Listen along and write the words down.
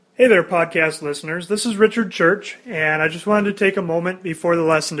Hey there, podcast listeners. This is Richard Church, and I just wanted to take a moment before the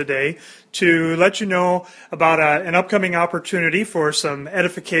lesson today to let you know about an upcoming opportunity for some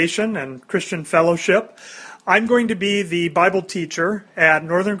edification and Christian fellowship. I'm going to be the Bible teacher at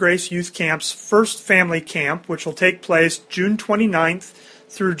Northern Grace Youth Camp's first family camp, which will take place June 29th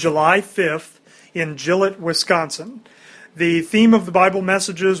through July 5th in Gillett, Wisconsin. The theme of the Bible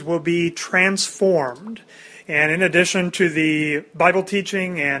messages will be transformed. And in addition to the Bible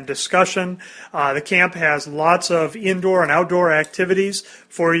teaching and discussion, the camp has lots of indoor and outdoor activities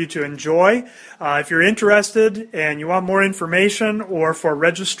for you to enjoy. If you're interested and you want more information or for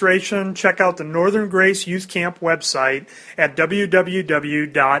registration, check out the Northern Grace Youth Camp website at www.ngyc.org.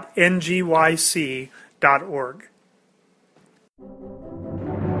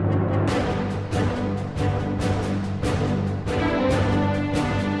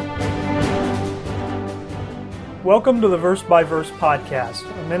 Welcome to the Verse by Verse podcast,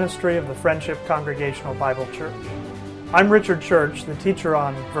 a ministry of the Friendship Congregational Bible Church. I'm Richard Church, the teacher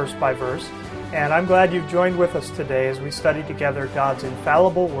on Verse by Verse, and I'm glad you've joined with us today as we study together God's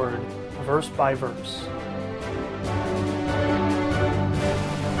infallible Word, verse by verse.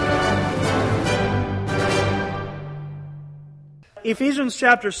 Ephesians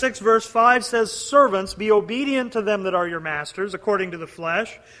chapter 6, verse 5 says, "Servants, be obedient to them that are your masters, according to the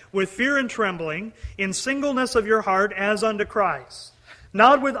flesh, with fear and trembling, in singleness of your heart, as unto Christ.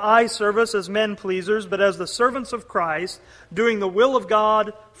 Not with eye service as men pleasers, but as the servants of Christ, doing the will of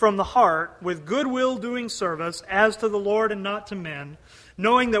God from the heart, with good will doing service, as to the Lord and not to men,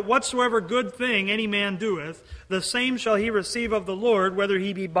 knowing that whatsoever good thing any man doeth, the same shall he receive of the Lord, whether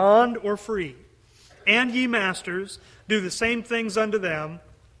he be bond or free. And ye masters, do the same things unto them,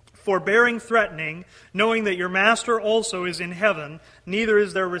 forbearing threatening, knowing that your master also is in heaven, neither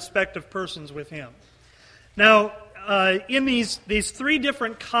is there respect of persons with him." Now, in these three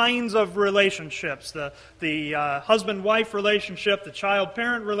different kinds of relationships, the husband-wife relationship, the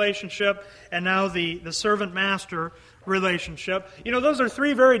child-parent relationship, and now the servant-master relationship, those are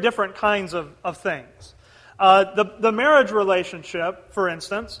three very different kinds of things. The marriage relationship, for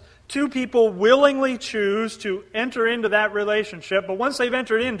instance, two people willingly choose to enter into that relationship, but once they've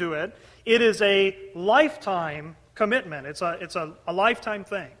entered into it, it is a lifetime commitment. It's a lifetime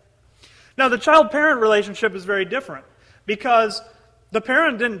thing. Now, the child-parent relationship is very different because the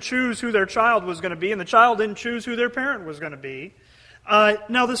parent didn't choose who their child was going to be, and the child didn't choose who their parent was going to be.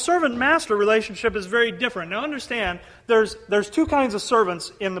 Now, the servant-master relationship is very different. Now, understand, there's two kinds of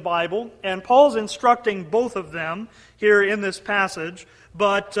servants in the Bible, and Paul's instructing both of them here in this passage,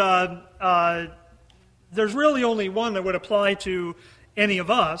 but there's really only one that would apply to any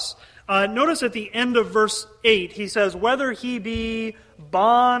of us. Notice at the end of verse 8, he says, "Whether he be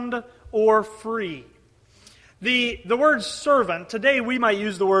bond or free." The word servant, today we might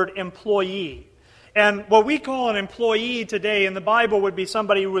use the word employee. And what we call an employee today in the Bible would be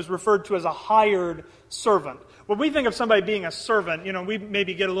somebody who was referred to as a hired servant. When we think of somebody being a servant, we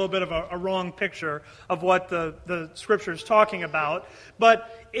maybe get a little bit of a wrong picture of what the Scripture is talking about. But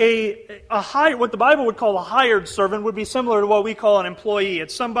what the Bible would call a hired servant would be similar to what we call an employee.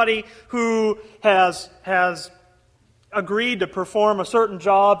 It's somebody who has agreed to perform a certain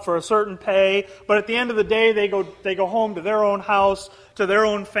job for a certain pay, but at the end of the day, they go home to their own house, to their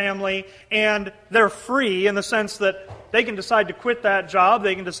own family, and they're free in the sense that they can decide to quit that job,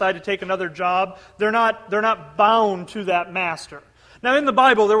 they can decide to take another job. They're not bound to that master. Now, in the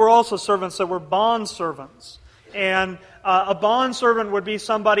Bible, there were also servants that were bond servants. And a bond servant would be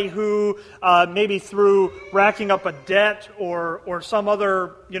somebody who maybe through racking up a debt or some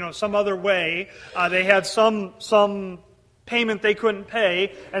other way, they had some payment they couldn't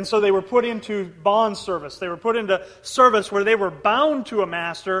pay, and so they were put into bond service. They were put into service where they were bound to a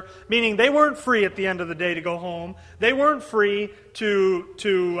master, meaning they weren't free at the end of the day to go home. They weren't free to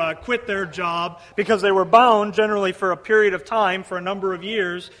quit their job because they were bound generally for a period of time, for a number of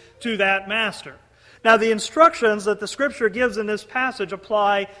years, to that master. Now, the instructions that the Scripture gives in this passage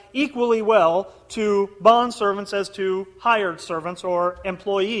apply equally well to bond servants as to hired servants or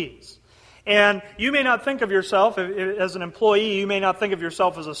employees. And you may not think of yourself as an employee. You may not think of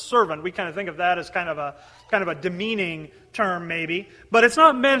yourself as a servant. We kind of think of that as kind of a demeaning term, maybe, but it's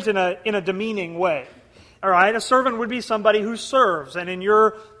not meant in a demeaning way. All right, a servant would be somebody who serves, and in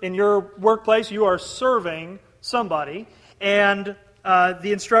your workplace you are serving somebody, and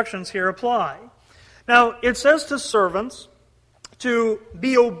the instructions here apply. Now, it says to servants to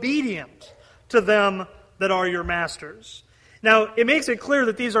be obedient to them that are your masters. Now, it makes it clear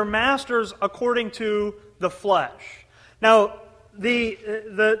that these are masters according to the flesh. Now,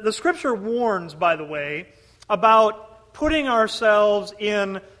 the Scripture warns, by the way, about putting ourselves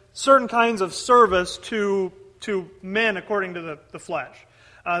in certain kinds of service to men according to the flesh.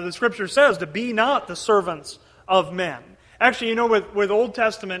 The Scripture says to be not the servants of men. Actually, with Old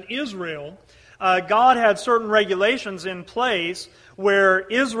Testament Israel, God had certain regulations in place where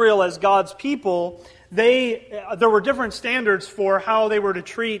Israel, as God's people, there were different standards for how they were to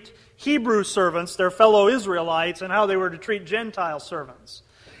treat Hebrew servants, their fellow Israelites, and how they were to treat Gentile servants.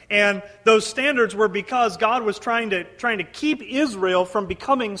 And those standards were because God was trying to keep Israel from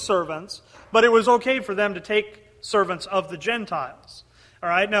becoming servants, but it was okay for them to take servants of the Gentiles. All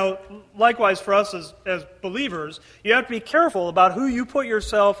right. Now, likewise for us as believers, you have to be careful about who you put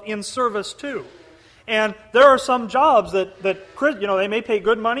yourself in service to. And there are some jobs that they may pay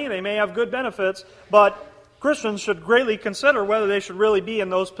good money, they may have good benefits, but Christians should greatly consider whether they should really be in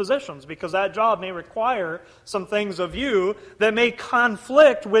those positions, because that job may require some things of you that may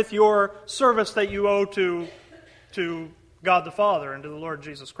conflict with your service that you owe to God the Father and to the Lord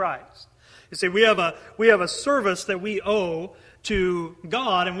Jesus Christ. You see, we have a service that we owe to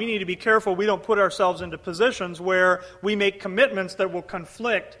God, and we need to be careful we don't put ourselves into positions where we make commitments that will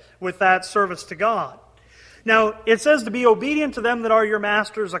conflict with that service to God. Now, it says to be obedient to them that are your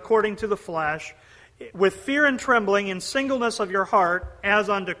masters according to the flesh, with fear and trembling, in singleness of your heart, as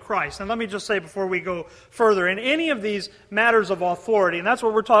unto Christ. And let me just say before we go further, in any of these matters of authority, and that's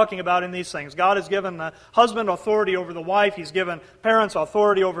what we're talking about in these things. God has given the husband authority over the wife. He's given parents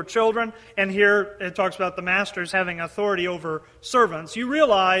authority over children. And here it talks about the masters having authority over servants. You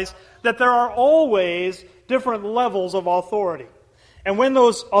realize that there are always different levels of authority. And when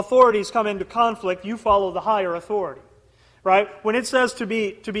those authorities come into conflict, you follow the higher authority. Right? When it says to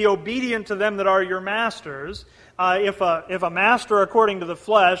be obedient to them that are your masters, if a master according to the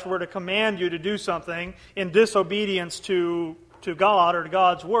flesh were to command you to do something in disobedience to God or to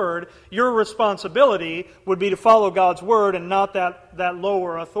God's Word, your responsibility would be to follow God's Word and not that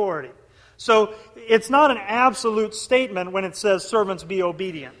lower authority. So it's not an absolute statement when it says servants be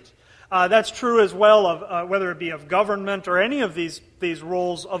obedient. That's true as well of whether it be of government or any of these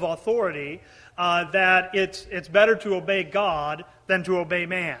roles of authority. That it's better to obey God than to obey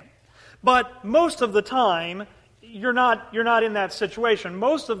man. But most of the time, you're not in that situation.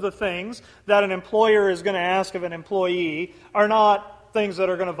 Most of the things that an employer is going to ask of an employee are not things that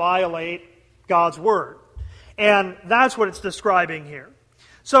are going to violate God's Word. And that's what it's describing here.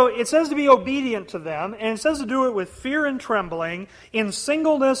 So it says to be obedient to them, and it says to do it with fear and trembling, in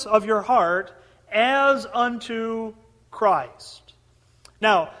singleness of your heart, as unto Christ.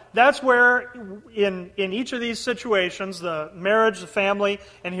 Now, that's where in each of these situations, the marriage, the family,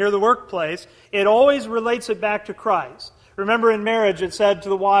 and here the workplace, it always relates it back to Christ. Remember in marriage it said to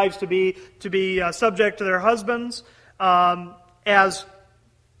the wives to be subject to their husbands as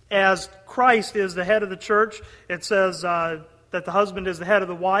Christ is the head of the church. It says that the husband is the head of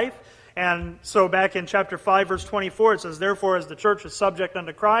the wife. And so back in chapter 5, verse 24, it says, therefore as the church is subject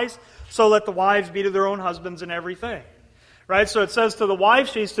unto Christ, so let the wives be to their own husbands in everything. Right? So it says to the wife,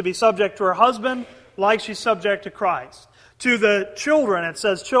 she's to be subject to her husband, like she's subject to Christ. To the children, it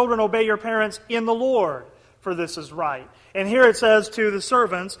says, children, obey your parents in the Lord, for this is right. And here it says to the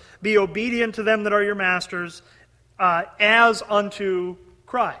servants, be obedient to them that are your masters, as unto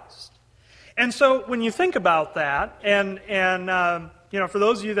Christ. And so when you think about that, and for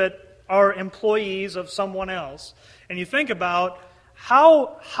those of you that are employees of someone else, and you think about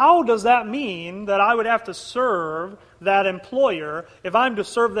how does that mean that I would have to serve that employer if I'm to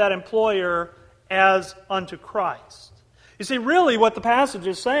serve that employer as unto Christ? You see, really what the passage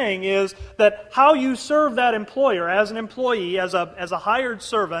is saying is that how you serve that employer as an employee, as a hired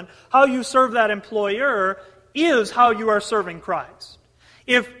servant, how you serve that employer is how you are serving Christ.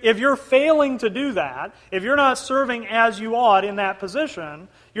 If you're failing to do that, if you're not serving as you ought in that position,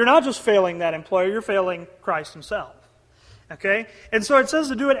 you're not just failing that employer, you're failing Christ Himself. Okay? And so it says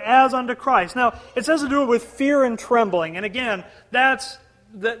to do it as unto Christ. Now, it says to do it with fear and trembling. And again, that's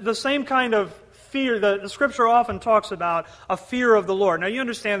the same kind of fear. The Scripture often talks about a fear of the Lord. Now, you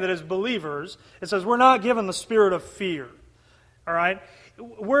understand that as believers, it says we're not given the spirit of fear. All right?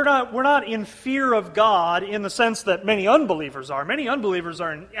 We're not in fear of God in the sense that many unbelievers are. Many unbelievers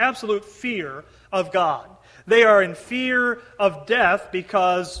are in absolute fear of God. They are in fear of death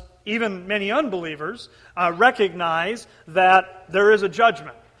because even many unbelievers recognize that there is a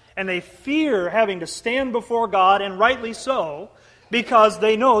judgment. And they fear having to stand before God, and rightly so, because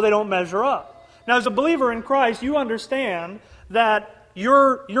they know they don't measure up. Now, as a believer in Christ, you understand that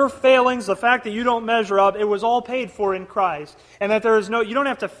your failings, the fact that you don't measure up, it was all paid for in Christ. And that you don't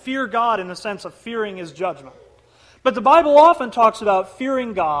have to fear God in the sense of fearing His judgment. But the Bible often talks about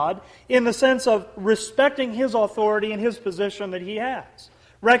fearing God in the sense of respecting His authority and His position that He has.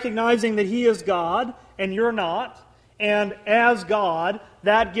 recognizing that he is God and you're not. And as God,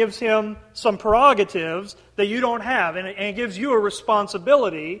 that gives him some prerogatives that you don't have. And it gives you a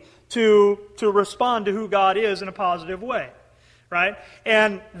responsibility to respond to who God is in a positive way. Right?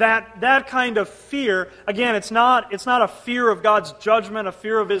 And that kind of fear, again, it's not a fear of God's judgment, a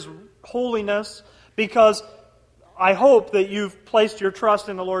fear of his holiness, because I hope that you've placed your trust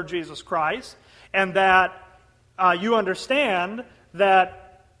in the Lord Jesus Christ, and that you understand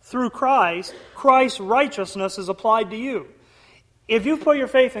that through Christ's righteousness is applied to you. If you put your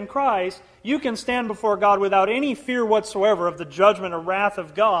faith in Christ, you can stand before God without any fear whatsoever of the judgment or wrath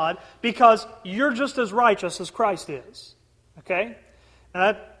of God, because you're just as righteous as Christ is. Okay?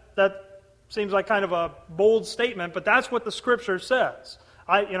 And that seems like kind of a bold statement, but that's what the Scripture says.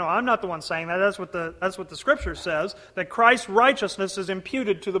 I'm not the one saying that. That's what the Scripture says, that Christ's righteousness is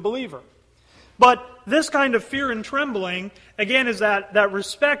imputed to the believer. But this kind of fear and trembling, again, is that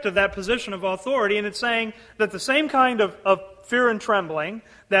respect of that position of authority, and it's saying that the same kind of fear and trembling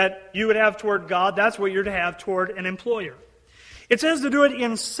that you would have toward God, that's what you're to have toward an employer. It says to do it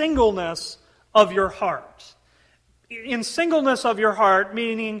in singleness of your heart. In singleness of your heart,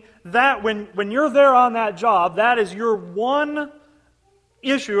 meaning that when you're there on that job, that is your one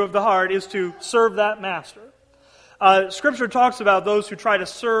issue of the heart, is to serve that master. Scripture talks about those who try to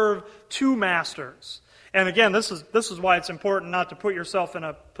serve two masters. And again, this is why it's important not to put yourself in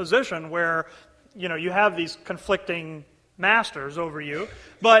a position where you have these conflicting masters over you.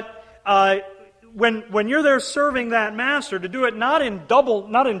 But when you're there serving that master, to do it not in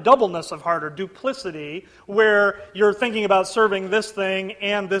doubleness of heart or duplicity, where you're thinking about serving this thing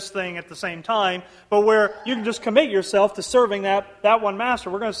and this thing at the same time, but where you can just commit yourself to serving that one master.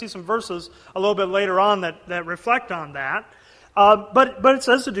 We're going to see some verses a little bit later on that reflect on that. But it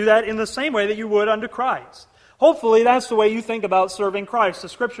says to do that in the same way that you would unto Christ. Hopefully that's the way you think about serving Christ. The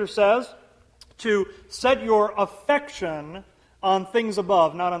Scripture says to set your affection on things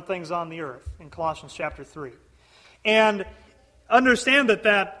above, not on things on the earth, in Colossians chapter 3. And understand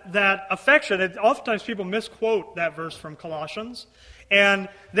that affection, oftentimes people misquote that verse from Colossians, and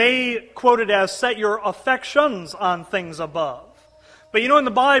they quote it as, set your affections on things above. But in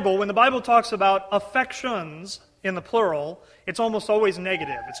the Bible, when the Bible talks about affections in the plural, it's almost always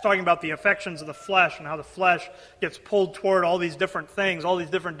negative. It's talking about the affections of the flesh and how the flesh gets pulled toward all these different things, all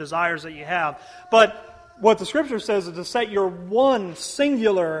these different desires that you have. But what the Scripture says is to set your one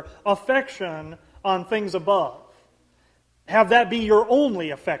singular affection on things above. Have that be your only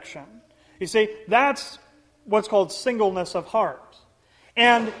affection. You see, that's what's called singleness of heart.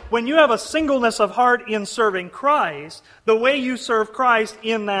 And when you have a singleness of heart in serving Christ, the way you serve Christ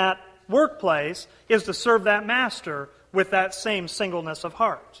in that workplace is to serve that master with that same singleness of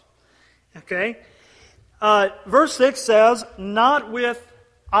heart. Okay? Verse 6 says, not with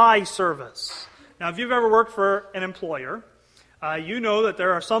eye service. Now, if you've ever worked for an employer, you know that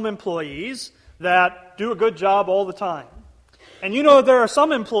there are some employees that do a good job all the time. And you know that there are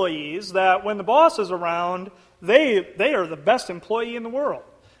some employees that when the boss is around, they are the best employee in the world,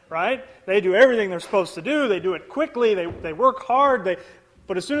 right? They do everything they're supposed to do. They do it quickly. They work hard.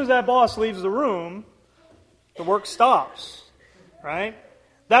 But as soon as that boss leaves the room, the work stops, right?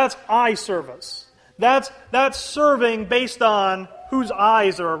 That's eye service. That's serving based on whose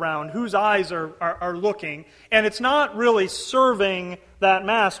eyes are around, whose eyes are looking. And it's not really serving that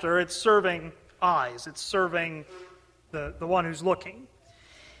master, it's serving eyes. It's serving the one who's looking.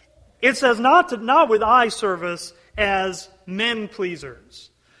 It says not with eye service as men pleasers.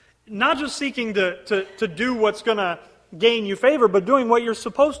 Not just seeking to do what's going to gain you favor, but doing what you're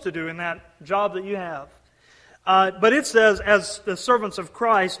supposed to do in that job that you have. But it says, as the servants of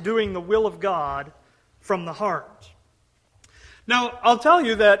Christ, doing the will of God from the heart. Now, I'll tell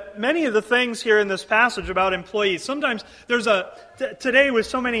you that many of the things here in this passage about employees, sometimes there's today with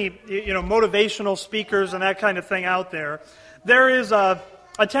so many motivational speakers and that kind of thing out there is a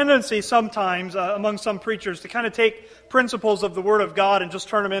tendency sometimes among some preachers to kind of take principles of the Word of God and just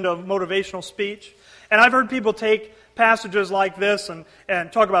turn them into motivational speech. And I've heard people take passages like this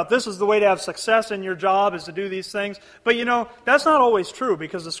and talk about this is the way to have success in your job is to do these things. But that's not always true,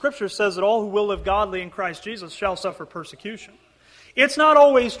 because the Scripture says that all who will live godly in Christ Jesus shall suffer persecution. It's not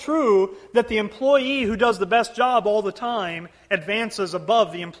always true that the employee who does the best job all the time advances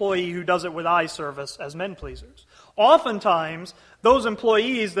above the employee who does it with eye service as men pleasers. Oftentimes, those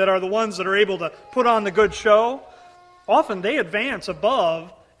employees that are the ones that are able to put on the good show, often they advance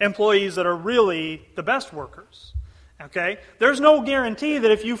above employees that are really the best workers. Okay? There's no guarantee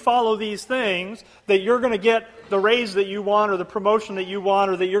that if you follow these things that you're going to get the raise that you want or the promotion that you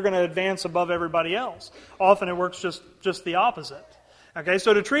want or that you're going to advance above everybody else. Often it works just the opposite. Okay,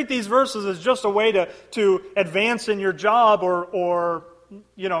 so to treat these verses as just a way to advance in your job or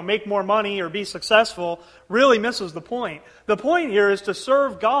make more money or be successful really misses the point. The point here is to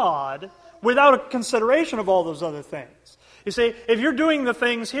serve God without a consideration of all those other things. You see, if you're doing the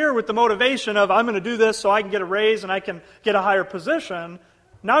things here with the motivation of, I'm going to do this so I can get a raise and I can get a higher position,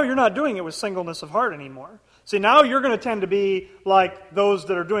 now you're not doing it with singleness of heart anymore. See, now you're going to tend to be like those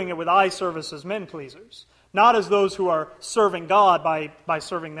that are doing it with eye service as men pleasers, not as those who are serving God by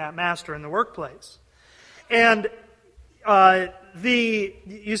serving that master in the workplace. And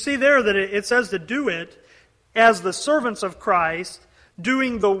you see there that it says to do it as the servants of Christ,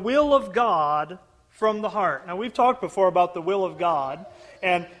 doing the will of God from the heart. Now, we've talked before about the will of God,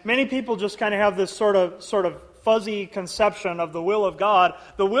 and many people just kind of have this sort of fuzzy conception of the will of God.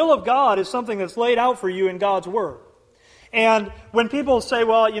 The will of God is something that's laid out for you in God's Word. And when people say,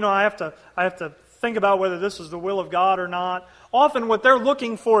 well, I have to think about whether this is the will of God or not, often what they're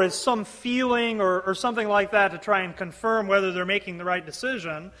looking for is some feeling or something like that to try and confirm whether they're making the right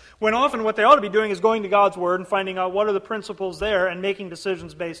decision, when often what they ought to be doing is going to God's Word and finding out what are the principles there and making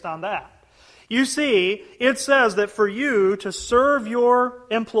decisions based on that. You see, it says that for you to serve your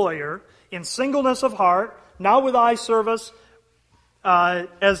employer in singleness of heart, not with eye service,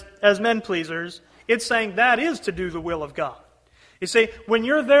 as men pleasers, it's saying that is to do the will of God. You see, when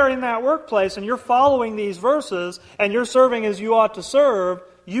you're there in that workplace and you're following these verses and you're serving as you ought to serve,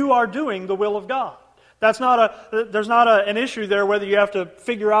 you are doing the will of God. There's not an issue there whether you have to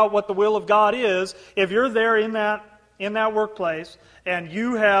figure out what the will of God is. If you're there in that workplace and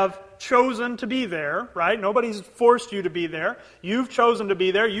you have chosen to be there, right? Nobody's forced you to be there. You've chosen to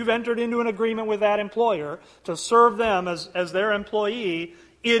be there. You've entered into an agreement with that employer to serve them as their employee.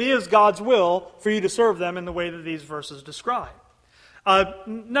 It is God's will for you to serve them in the way that these verses describe.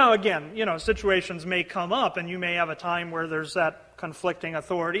 Now, again, situations may come up, and you may have a time where there's that conflicting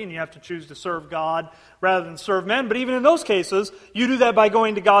authority, and you have to choose to serve God rather than serve men. But even in those cases, you do that by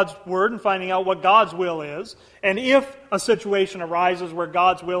going to God's Word and finding out what God's will is. And if a situation arises where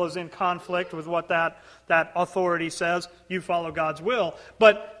God's will is in conflict with what that authority says, you follow God's will.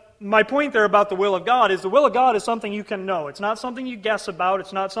 But my point there about the will of God is the will of God is something you can know. It's not something you guess about.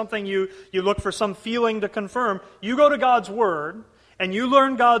 It's not something you look for some feeling to confirm. You go to God's Word, and you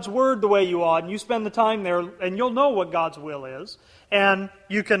learn God's Word the way you ought, and you spend the time there, and you'll know what God's will is, and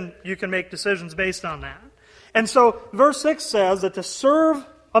you can make decisions based on that. And so, verse 6 says that to serve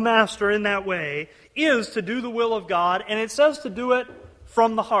a master in that way is to do the will of God, and it says to do it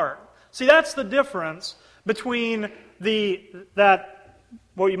from the heart. See, that's the difference between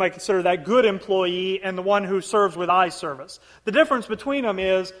what you might consider that good employee and the one who serves with eye service. The difference between them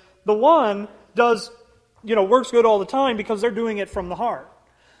is the one works good all the time because they're doing it from the heart.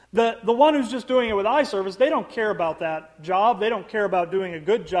 The one who's just doing it with eye service, they don't care about that job. They don't care about doing a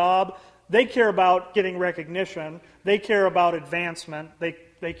good job. They care about getting recognition. They care about advancement.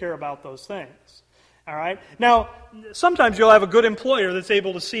 They care about those things. All right? Now, sometimes you'll have a good employer that's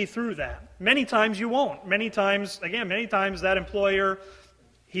able to see through that. Many times you won't. Many times that employer,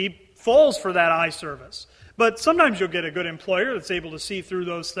 he falls for that eye service. But sometimes you'll get a good employer that's able to see through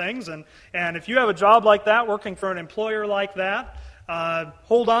those things. And if you have a job like that, working for an employer like that,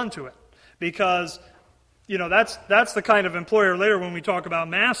 hold on to it. Because, that's the kind of employer later when we talk about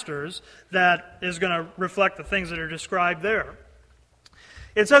masters that is going to reflect the things that are described there.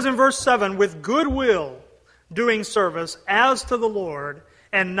 It says in verse 7, with good will doing service as to the Lord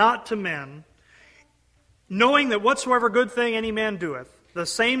and not to men, knowing that whatsoever good thing any man doeth, the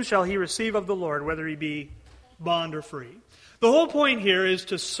same shall he receive of the Lord, whether he be bond or free. The whole point here is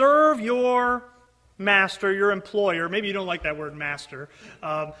to serve your master, your employer. Maybe you don't like that word master,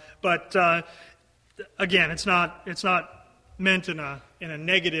 but again, it's not meant in a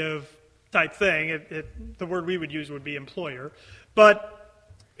negative type thing. The word we would use would be employer, but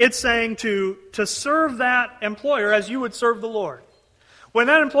it's saying to serve that employer as you would serve the Lord. When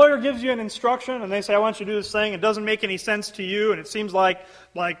that employer gives you an instruction and they say, I want you to do this thing, it doesn't make any sense to you and it seems like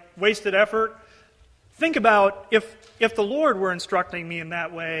wasted effort, think about if the Lord were instructing me in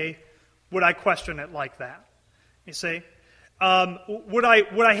that way, would I question it like that? You see? Would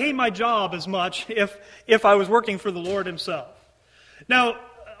I hate my job as much if I was working for the Lord Himself? Now,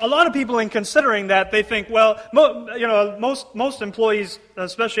 a lot of people, in considering that, they think, well, most employees,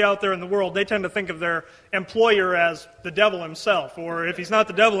 especially out there in the world, they tend to think of their employer as the devil himself, or if he's not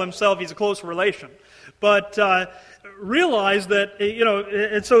the devil himself, he's a close relation. But realize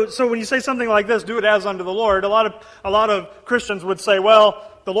that so when you say something like this, do it as unto the Lord. A lot of Christians would say,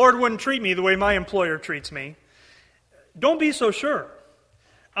 well, the Lord wouldn't treat me the way my employer treats me. Don't be so sure.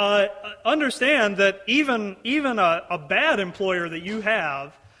 understand that even a bad employer that you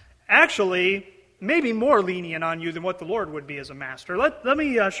have actually may be more lenient on you than what the Lord would be as a master. Let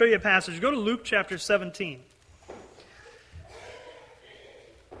me show you a passage. Go to Luke chapter 17.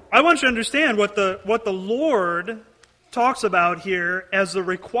 I want you to understand what the Lord talks about here as the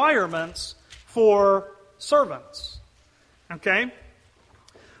requirements for servants. Okay?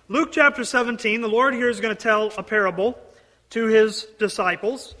 Luke chapter 17, the Lord here is going to tell a parable to His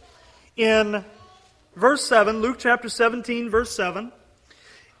disciples. In verse 7, Luke chapter 17, verse 7,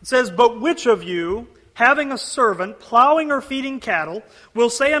 it says, "But which of you, having a servant plowing or feeding cattle, will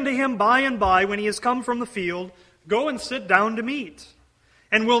say unto him by and by, when he is come from the field, Go and sit down to meat?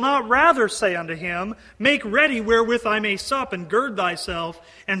 And will not rather say unto him, Make ready wherewith I may sup, and gird thyself,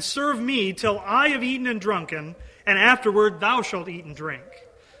 and serve me till I have eaten and drunken, and afterward thou shalt eat and drink?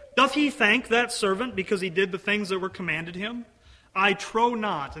 Doth he thank that servant because he did the things that were commanded him? I trow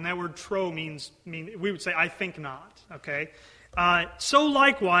not." And that word trow means we would say, I think not. Okay? "So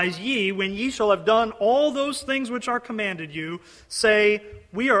likewise ye, when ye shall have done all those things which are commanded you, say,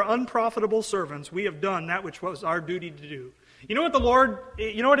 We are unprofitable servants. We have done that which was our duty to do." You know what the Lord,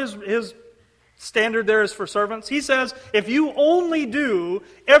 you know what his standard there is for servants? He says, if you only do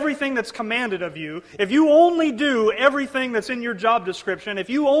everything that's commanded of you, if you only do everything that's in your job description, if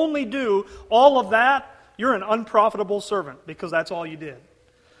you only do all of that, you're an unprofitable servant because that's all you did.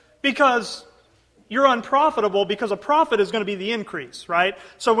 Because you're unprofitable because a profit is going to be the increase, right?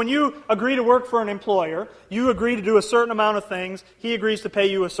 So when you agree to work for an employer, you agree to do a certain amount of things, he agrees to pay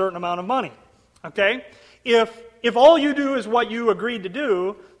you a certain amount of money. Okay? If all you do is what you agreed to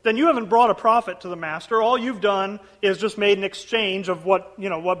do, then you haven't brought a profit to the master. All you've done is just made an exchange of what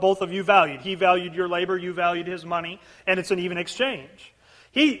both of you valued. He valued your labor, you valued his money, and it's an even exchange.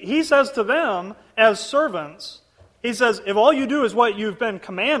 He says to them, as servants, he says, if all you do is what you've been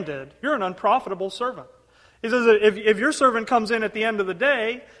commanded, you're an unprofitable servant. He says that if your servant comes in at the end of the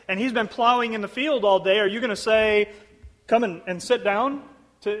day, and he's been plowing in the field all day, are you going to say, come and sit down?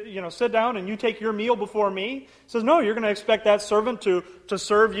 Sit down and you take your meal before me? He says, no, you're going to expect that servant to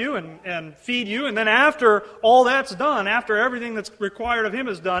serve you and feed you, and then after all that's done, after everything that's required of him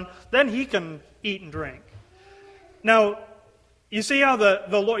is done, then he can eat and drink. Now, you see how the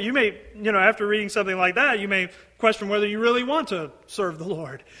Lord, you may, after reading something like that, you may question whether you really want to serve the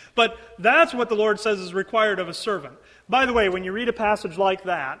Lord. But that's what the Lord says is required of a servant. By the way, when you read a passage like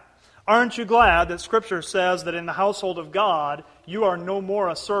that, aren't you glad that Scripture says that in the household of God, you are no more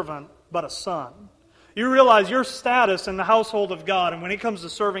a servant, but a son? You realize your status in the household of God, and when it comes to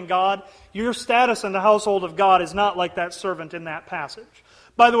serving God, your status in the household of God is not like that servant in that passage.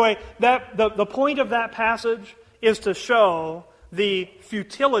 By the way, the point of that passage is to show the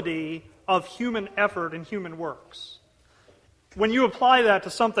futility of human effort and human works. When you apply that to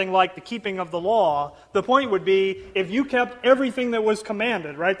something like the keeping of the law, the point would be, if you kept everything that was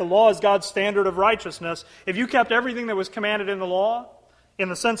commanded, right? The law is God's standard of righteousness. If you kept everything that was commanded in the law, in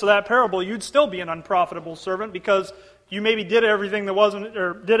the sense of that parable, you'd still be an unprofitable servant because you maybe did everything that was in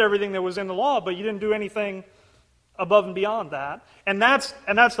the law, but you didn't do anything above and beyond that. And that's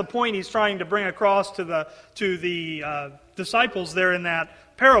the point he's trying to bring across to the disciples there in that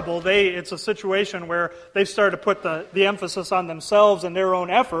parable. It's a situation where they've started to put the emphasis on themselves and their own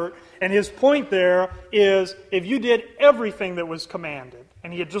effort. And his point there is, if you did everything that was commanded,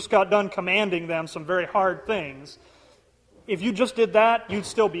 and he had just got done commanding them some very hard things, if you just did that, you'd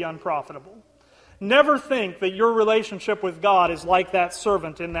still be unprofitable. Never think that your relationship with God is like that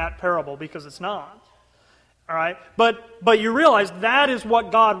servant in that parable, because it's not. All right? But you realize that is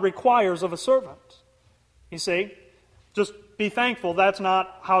what God requires of a servant. You see? Just be thankful that's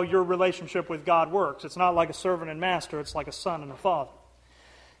not how your relationship with God works. It's not like a servant and master. It's like a son and a father.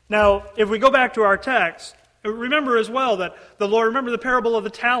 Now, if we go back to our text, remember as well that remember the parable of the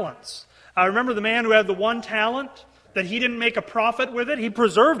talents. Remember the man who had the one talent, that he didn't make a profit with it. He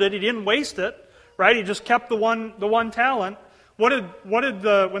preserved it. He didn't waste it. Right? He just kept the one talent. When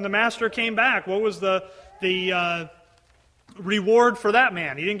the master came back, what was the reward for that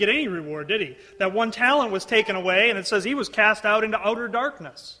man? He didn't get any reward, did he? That one talent was taken away, and it says he was cast out into outer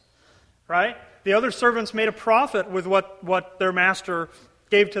darkness. Right? The other servants made a profit with what their master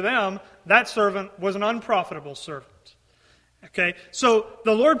gave to them. That servant was an unprofitable servant. Okay? So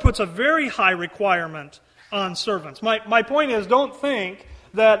the Lord puts a very high requirement on servants. My point is, don't think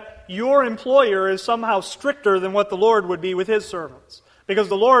that your employer is somehow stricter than what the Lord would be with His servants, because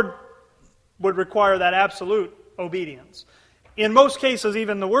the Lord would require that absolute obedience. In most cases,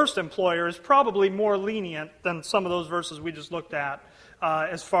 even the worst employer is probably more lenient than some of those verses we just looked at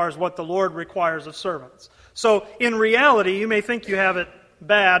as far as what the Lord requires of servants. So in reality, you may think you have it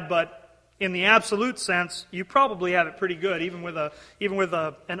bad, but in the absolute sense, you probably have it pretty good, even with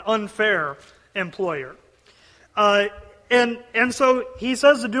an unfair employer. And so he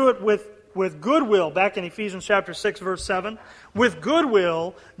says to do it with goodwill, back in Ephesians chapter 6, verse 7, with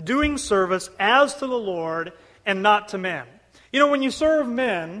goodwill, doing service as to the Lord and not to men. You know, when you serve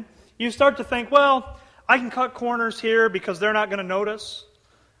men, you start to think, well, I can cut corners here because they're not going to notice,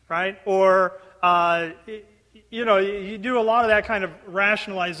 right? Or, you do a lot of that kind of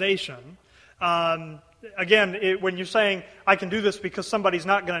rationalization. Again, when you're saying, I can do this because somebody's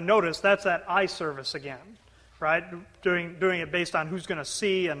not going to notice, that's that eye service again, right? Doing it based on who's going to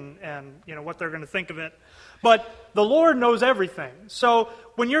see and what they're going to think of it. But the Lord knows everything. So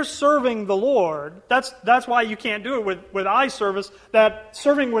when you're serving the Lord, that's why you can't do it with eye service. That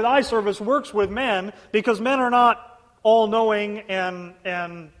serving with eye service works with men because men are not all-knowing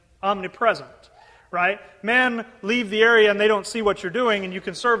and omnipresent. Right? Men leave the area and they don't see what you're doing, and you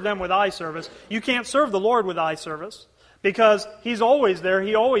can serve them with eye service. You can't serve the Lord with eye service because He's always there.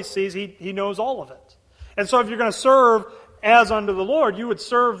 He always sees. He knows all of it. And so if you're going to serve as unto the Lord, you would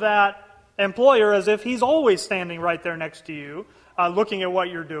serve that employer as if He's always standing right there next to you, looking at what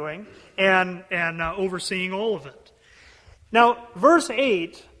you're doing and overseeing all of it. Now, verse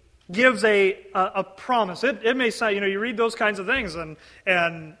 8 gives a promise. It may say, you read those kinds of things and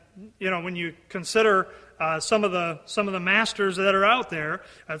when you consider some of the masters that are out there,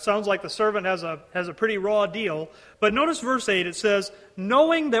 it sounds like the servant has a pretty raw deal. But notice verse 8, it says,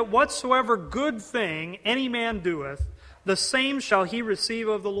 knowing that whatsoever good thing any man doeth, the same shall he receive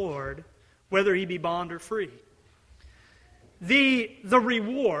of the Lord, whether he be bond or free. The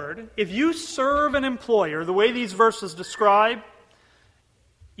reward, if you serve an employer the way these verses describe,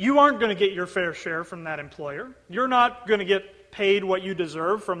 you aren't going to get your fair share from that employer. You're not going to get paid what you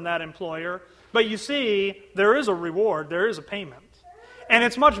deserve from that employer. But you see, there is a reward, there is a payment. And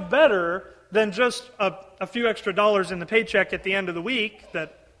it's much better than just a few extra dollars in the paycheck at the end of the week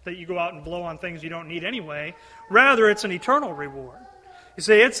that you go out and blow on things you don't need anyway. Rather, it's an eternal reward. You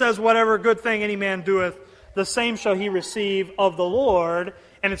see, it says, whatever good thing any man doeth, the same shall he receive of the Lord.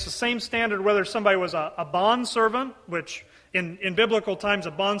 And it's the same standard whether somebody was a bondservant, which in biblical times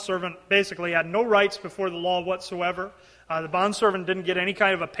a bondservant basically had no rights before the law whatsoever. The bondservant didn't get any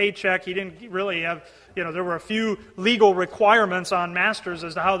kind of a paycheck. He didn't really have, there were a few legal requirements on masters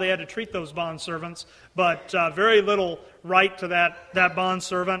as to how they had to treat those bondservants, but very little right to that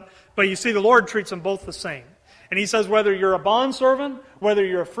bondservant. But you see, the Lord treats them both the same. And He says, whether you're a bondservant, whether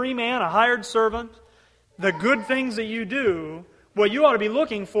you're a free man, a hired servant, the good things that you do, what you ought to be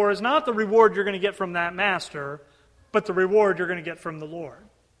looking for is not the reward you're going to get from that master, but the reward you're going to get from the Lord.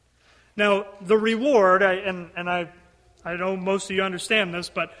 Now, the reward, I know most of you understand this,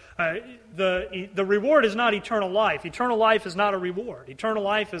 but the reward is not eternal life. Eternal life is not a reward. Eternal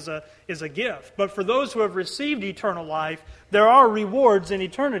life is a gift. But for those who have received eternal life, there are rewards in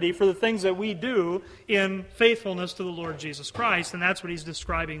eternity for the things that we do in faithfulness to the Lord Jesus Christ, and that's what he's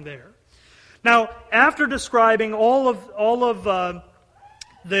describing there. Now, after describing all of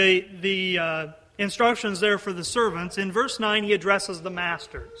the instructions there for the servants, in verse 9 he addresses the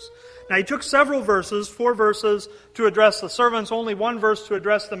masters. Now, he took several verses, 4 verses to address the servants, only 1 verse to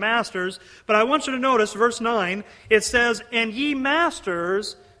address the masters. But I want you to notice, verse 9, it says, and ye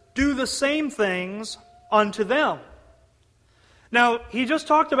masters do the same things unto them. Now, he just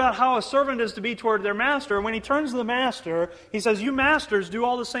talked about how a servant is to be toward their master. And when he turns to the master, he says, you masters do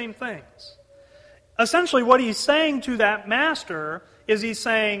all the same things. Essentially, what he's saying to that master is he's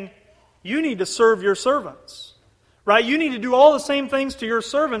saying, you need to serve your servants. Right? You need to do all the same things to your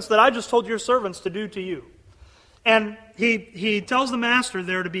servants that I just told your servants to do to you. And he tells the master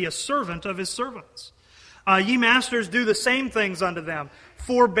there to be a servant of his servants. Ye masters do the same things unto them,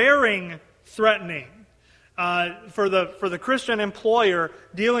 forbearing threatening. For the Christian employer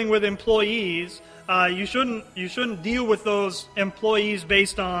dealing with employees, you shouldn't deal with those employees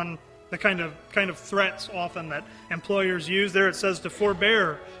based on the kind of threats often that employers use. There it says to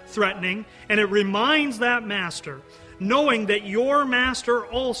forbear threatening, and it reminds that master, knowing that your master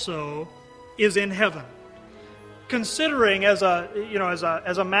also is in heaven. Considering as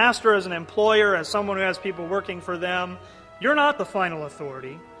a master, as an employer, as someone who has people working for them, you're not the final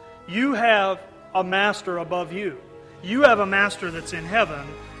authority. You have a master above you. You have a master that's in heaven,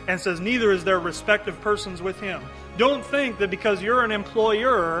 and says neither is there respective persons with him. Don't think that because you're an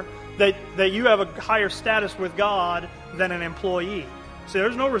employer that you have a higher status with God than an employee. See,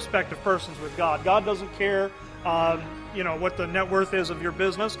 there's no respect of persons with God. God doesn't care what the net worth is of your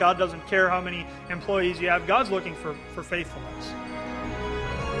business. God doesn't care how many employees you have. God's looking for faithfulness.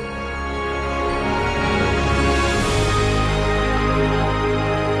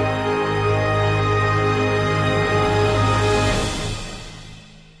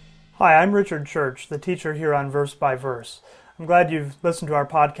 Hi, I'm Richard Church, the teacher here on Verse by Verse. I'm glad you've listened to our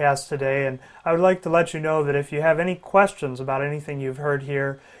podcast today, and I would like to let you know that if you have any questions about anything you've heard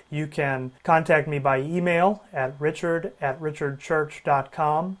here, you can contact me by email at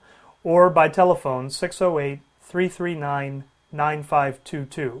richard@richardchurch.com or by telephone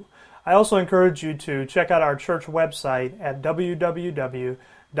 608-339-9522. I also encourage you to check out our church website at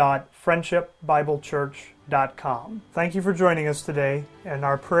www.friendshipbiblechurch.com. Thank you for joining us today, and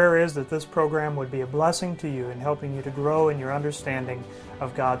our prayer is that this program would be a blessing to you in helping you to grow in your understanding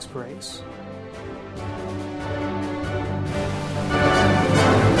of God's grace.